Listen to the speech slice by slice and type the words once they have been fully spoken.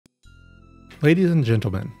Ladies and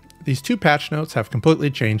gentlemen, these two patch notes have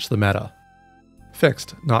completely changed the meta.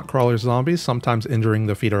 Fixed knot crawler zombies sometimes injuring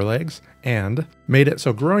the feet or legs, and made it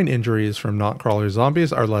so groin injuries from knot crawler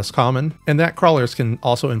zombies are less common, and that crawlers can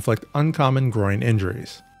also inflict uncommon groin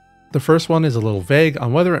injuries. The first one is a little vague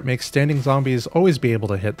on whether it makes standing zombies always be able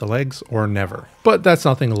to hit the legs or never, but that's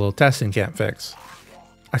nothing a little testing can't fix.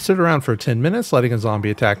 I stood around for 10 minutes letting a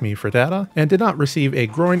zombie attack me for data, and did not receive a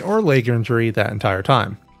groin or leg injury that entire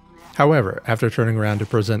time. However, after turning around to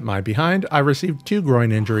present my behind, I received 2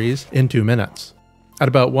 groin injuries in 2 minutes. At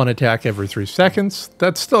about 1 attack every 3 seconds,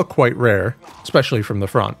 that's still quite rare, especially from the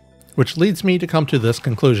front. Which leads me to come to this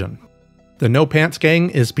conclusion. The No Pants Gang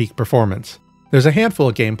is peak performance. There's a handful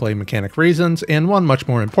of gameplay mechanic reasons, and one much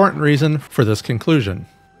more important reason for this conclusion.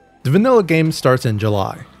 The vanilla game starts in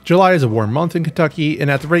July. July is a warm month in Kentucky, and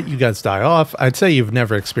at the rate you guys die off, I'd say you've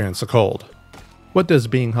never experienced a cold. What does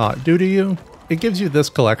being hot do to you? It gives you this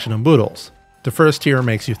collection of boodles. The first tier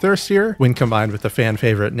makes you thirstier. When combined with the fan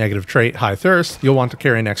favorite negative trait, high thirst, you'll want to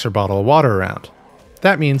carry an extra bottle of water around.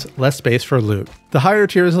 That means less space for loot. The higher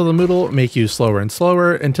tiers of the moodle make you slower and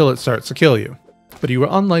slower until it starts to kill you. But you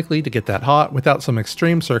are unlikely to get that hot without some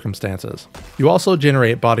extreme circumstances. You also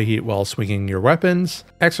generate body heat while swinging your weapons,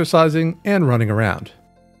 exercising, and running around.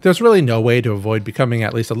 There's really no way to avoid becoming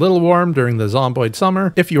at least a little warm during the Zomboid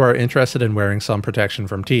summer if you are interested in wearing some protection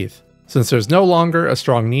from teeth. Since there's no longer a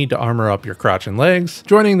strong need to armor up your crotch and legs,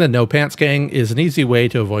 joining the No Pants Gang is an easy way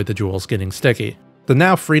to avoid the jewels getting sticky. The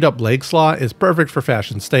now freed up leg slot is perfect for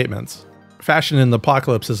fashion statements. Fashion in the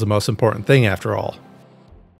apocalypse is the most important thing after all.